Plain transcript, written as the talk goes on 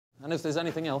And if there's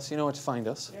anything else, you know where to find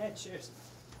us. Yeah, cheers.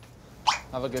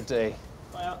 Have a good day.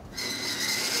 Bye out.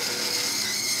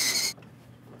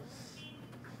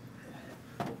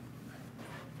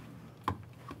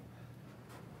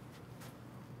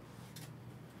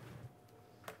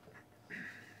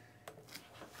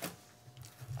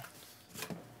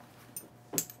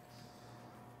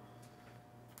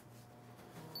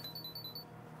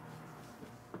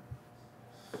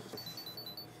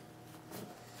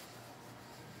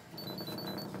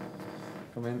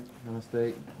 Come in.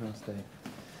 Namaste. Namaste.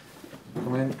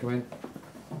 Come in. Come in.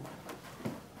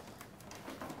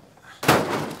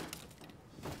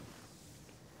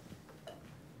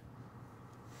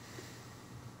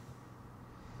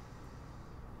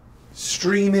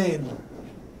 Stream in.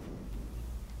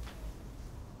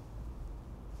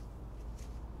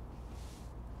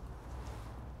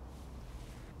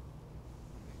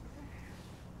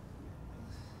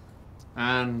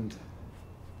 And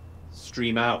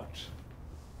stream out.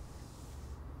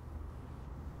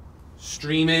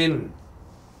 Stream in.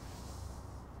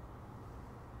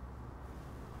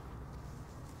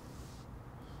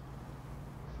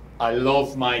 I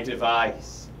love my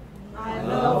device. I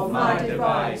love my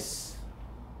device.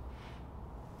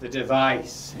 The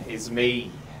device is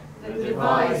me. The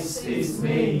device is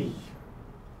me.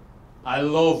 I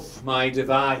love my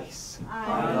device.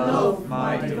 I love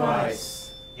my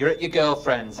device. You're at your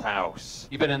girlfriend's house.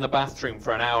 You've been in the bathroom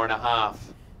for an hour and a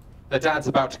half. The dad's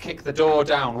about to kick the door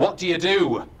down. What do you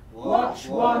do? Watch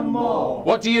one more.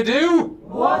 What do you do?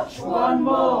 Watch one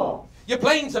more. Your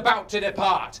plane's about to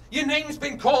depart. Your name's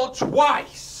been called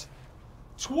twice.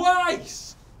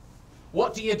 Twice!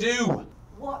 What do you do?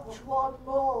 Watch one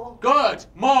more. Good.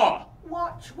 More.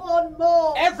 Watch one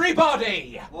more.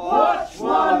 Everybody! Watch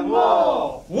one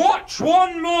more. Watch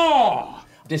one more!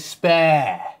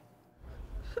 Despair.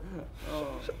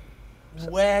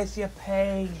 Where's your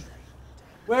pain?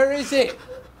 Where is it?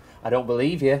 I don't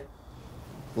believe you.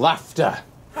 Laughter.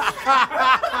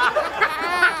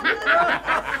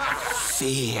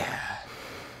 Fear.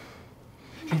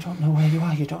 You don't know where you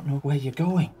are, you don't know where you're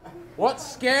going. What's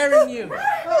scaring you?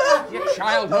 Your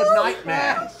childhood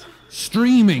nightmares.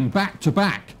 Streaming back to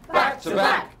back. Back to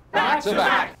back, back to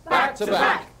back, back to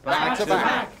back, back to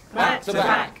back, back to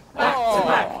back.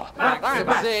 Oh,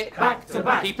 that's it. Back to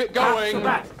back. Keep it going.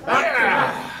 Back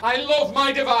Yeah. I love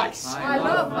my device. I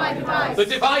love my device. The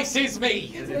device is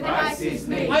me. The device is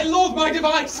me. I love my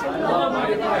device. I love my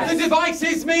device. The device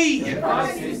is me. The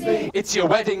device is me. It's your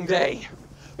wedding day,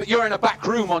 but you're in a back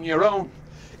room on your own.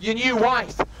 Your new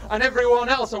wife and everyone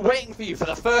else are waiting for you for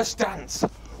the first dance.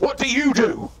 What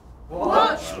do?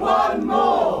 Watch one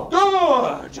more.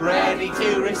 Good! Ready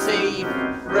to receive,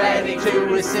 ready to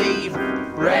receive,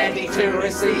 ready to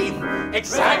receive,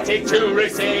 excited to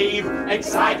receive,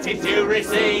 excited to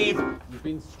receive. You've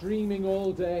been streaming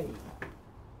all day.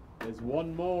 There's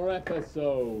one more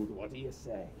episode. What do you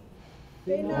say?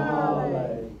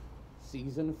 Finale.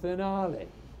 Season finale.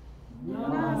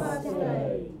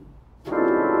 Namaste.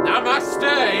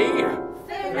 Namaste!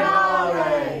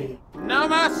 Finale.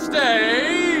 Namaste!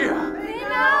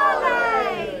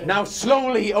 Finale. Now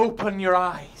slowly open your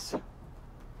eyes.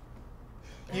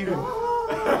 You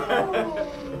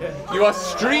are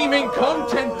streaming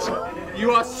content.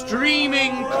 You are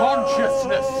streaming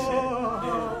consciousness.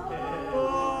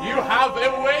 You have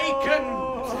awakened.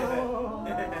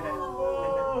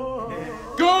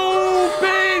 Go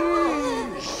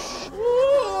Binge!